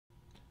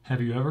Have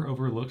you ever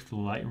overlooked the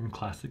Lightroom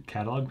Classic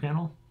catalog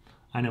panel?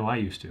 I know I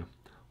used to.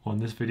 Well,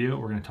 in this video,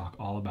 we're going to talk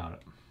all about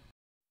it.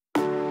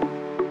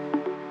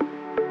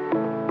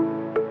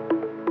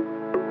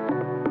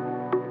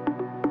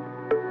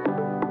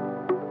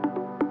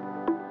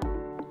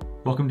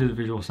 Welcome to the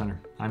Visual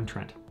Center. I'm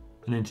Trent,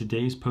 and in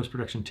today's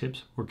post-production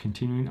tips, we're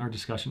continuing our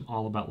discussion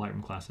all about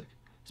Lightroom Classic,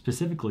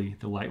 specifically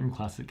the Lightroom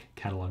Classic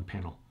catalog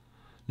panel.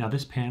 Now,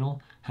 this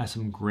panel has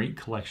some great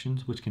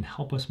collections which can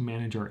help us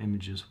manage our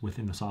images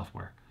within the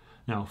software.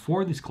 Now,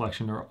 4 of these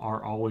collections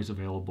are always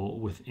available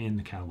within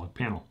the catalog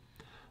panel.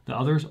 The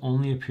others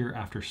only appear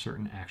after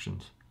certain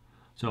actions.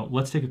 So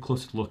let's take a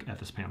closer look at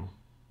this panel.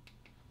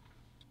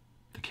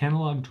 The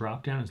catalog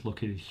dropdown is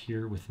located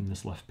here within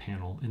this left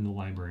panel in the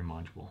library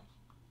module.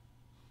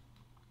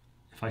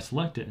 If I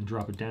select it and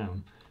drop it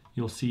down,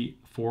 you'll see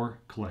 4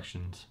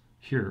 collections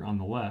here on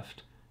the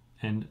left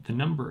and the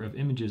number of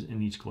images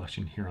in each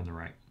collection here on the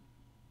right.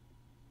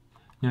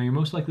 Now, you're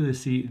most likely to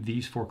see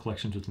these 4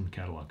 collections within the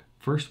catalog.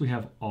 First, we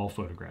have all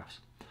photographs.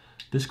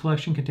 This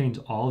collection contains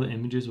all the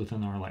images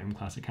within our Lightroom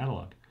Classic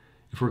catalog.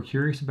 If we're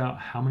curious about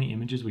how many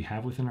images we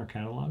have within our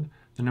catalog,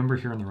 the number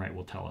here on the right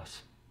will tell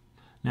us.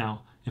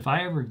 Now, if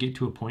I ever get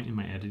to a point in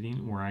my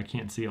editing where I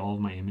can't see all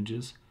of my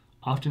images,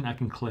 often I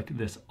can click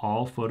this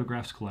All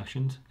Photographs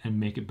Collections and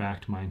make it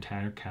back to my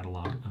entire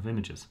catalog of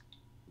images.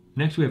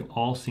 Next, we have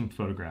all synced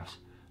photographs.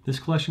 This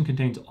collection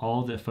contains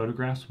all the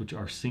photographs which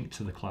are synced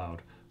to the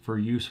cloud for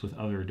use with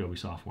other Adobe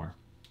software.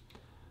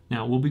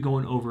 Now, we'll be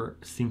going over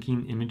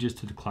syncing images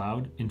to the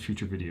cloud in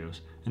future videos,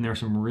 and there are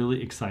some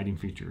really exciting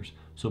features,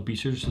 so be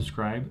sure to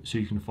subscribe so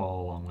you can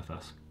follow along with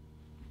us.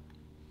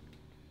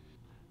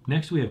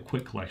 Next, we have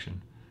Quick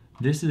Collection.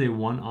 This is a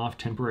one-off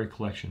temporary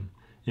collection.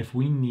 If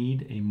we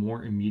need a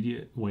more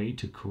immediate way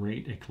to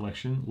create a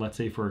collection, let's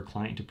say for a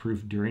client to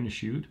prove during a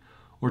shoot,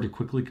 or to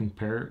quickly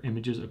compare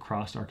images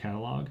across our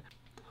catalog,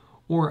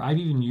 or I've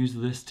even used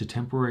this to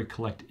temporarily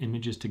collect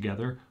images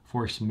together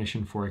for a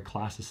submission for a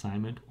class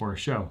assignment or a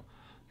show.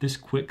 This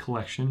quick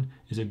collection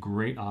is a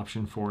great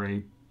option for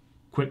a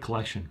quick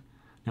collection.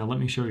 Now let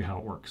me show you how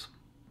it works.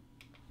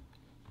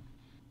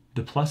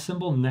 The plus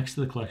symbol next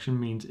to the collection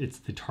means it's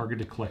the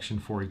targeted collection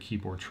for a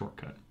keyboard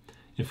shortcut.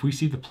 If we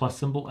see the plus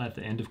symbol at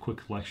the end of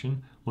quick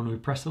collection, when we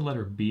press the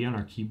letter B on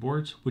our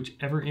keyboards,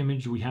 whichever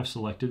image we have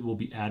selected will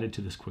be added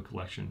to this quick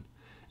collection.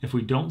 If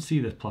we don't see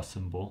the plus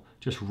symbol,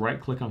 just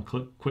right click on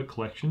quick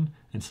collection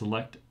and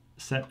select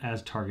set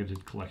as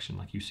targeted collection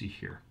like you see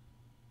here.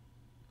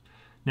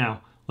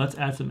 Now, let's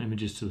add some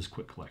images to this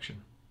quick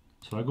collection.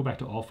 So I go back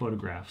to all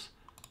photographs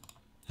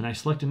and I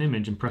select an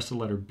image and press the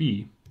letter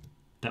B.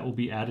 That will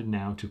be added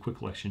now to quick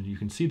collection. You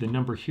can see the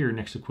number here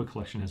next to quick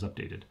collection has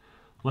updated.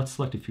 Let's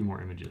select a few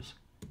more images.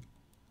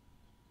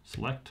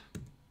 Select,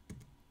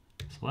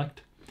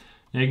 select.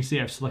 Now you can see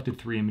I've selected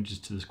 3 images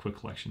to this quick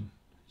collection,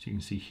 as you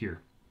can see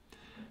here.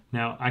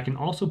 Now I can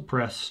also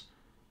press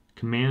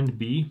Command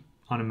B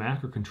on a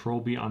Mac or Control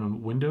B on a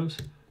Windows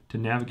to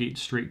navigate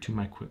straight to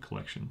my quick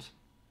collections.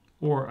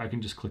 Or I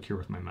can just click here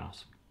with my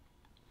mouse.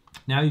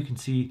 Now you can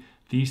see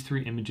these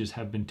 3 images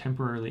have been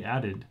temporarily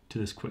added to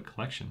this quick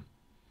collection.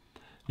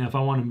 Now if I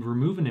want to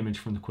remove an image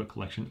from the quick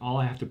collection, all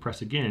I have to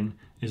press again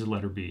is the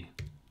letter B.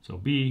 So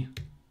B,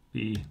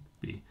 B,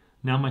 B.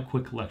 Now my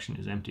quick collection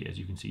is empty, as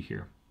you can see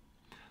here.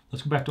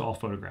 Let's go back to all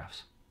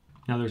photographs.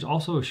 Now there's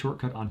also a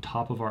shortcut on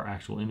top of our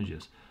actual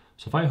images.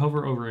 So if I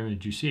hover over an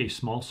image, you see a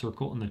small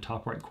circle in the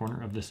top right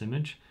corner of this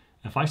image.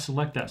 If I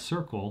select that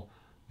circle,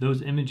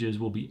 those images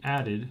will be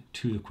added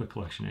to the quick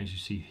collection, as you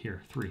see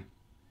here, 3.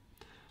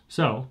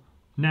 So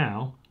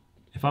now,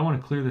 if I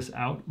want to clear this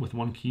out with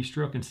one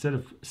keystroke, instead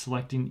of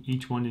selecting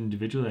each one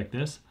individually like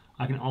this,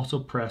 I can also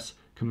press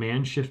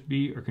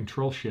Command-Shift-B or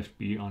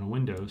Control-Shift-B on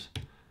Windows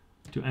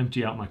to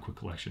empty out my quick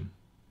collection.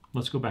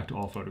 Let's go back to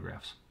all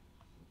photographs.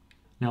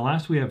 Now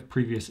last we have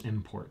previous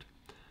import.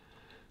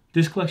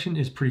 This collection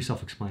is pretty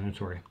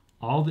self-explanatory.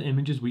 All the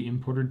images we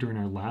imported during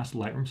our last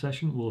Lightroom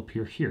session will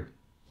appear here.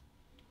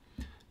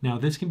 Now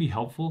this can be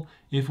helpful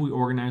if we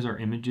organize our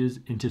images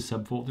into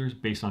subfolders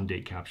based on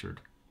date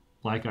captured,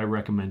 like I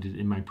recommended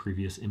in my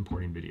previous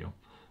importing video.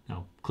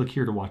 Now click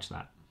here to watch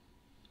that.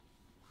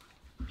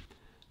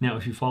 Now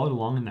if you followed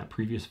along in that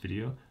previous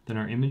video, then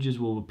our images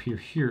will appear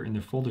here in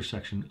the folder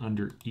section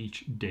under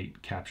each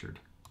date captured.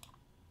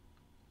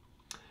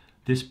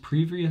 This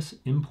previous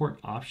import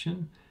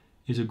option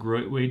is a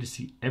great way to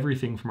see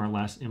everything from our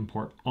last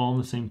import all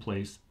in the same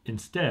place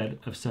instead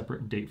of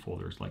separate date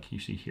folders like you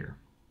see here.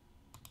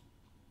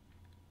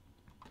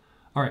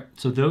 All right,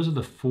 so those are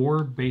the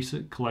 4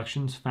 basic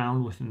collections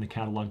found within the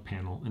catalog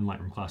panel in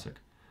Lightroom Classic.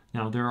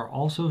 Now there are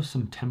also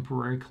some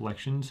temporary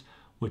collections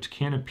which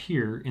can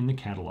appear in the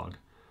catalog.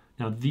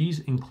 Now these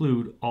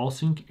include all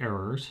sync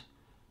errors,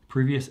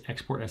 previous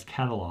export as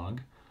catalog,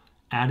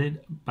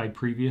 added by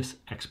previous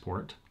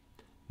export,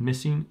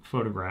 missing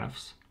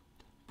photographs,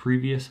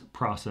 previous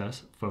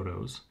process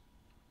photos,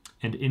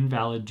 and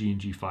invalid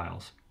G&G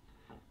files.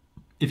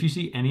 If you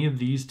see any of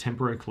these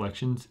temporary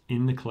collections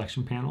in the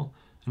collection panel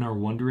and are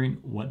wondering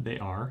what they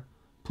are,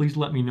 please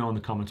let me know in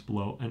the comments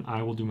below and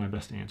I will do my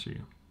best to answer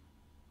you.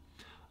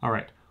 All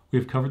right, we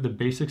have covered the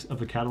basics of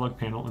the catalog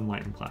panel in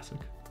Lightroom Classic.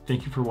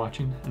 Thank you for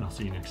watching, and I'll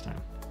see you next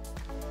time.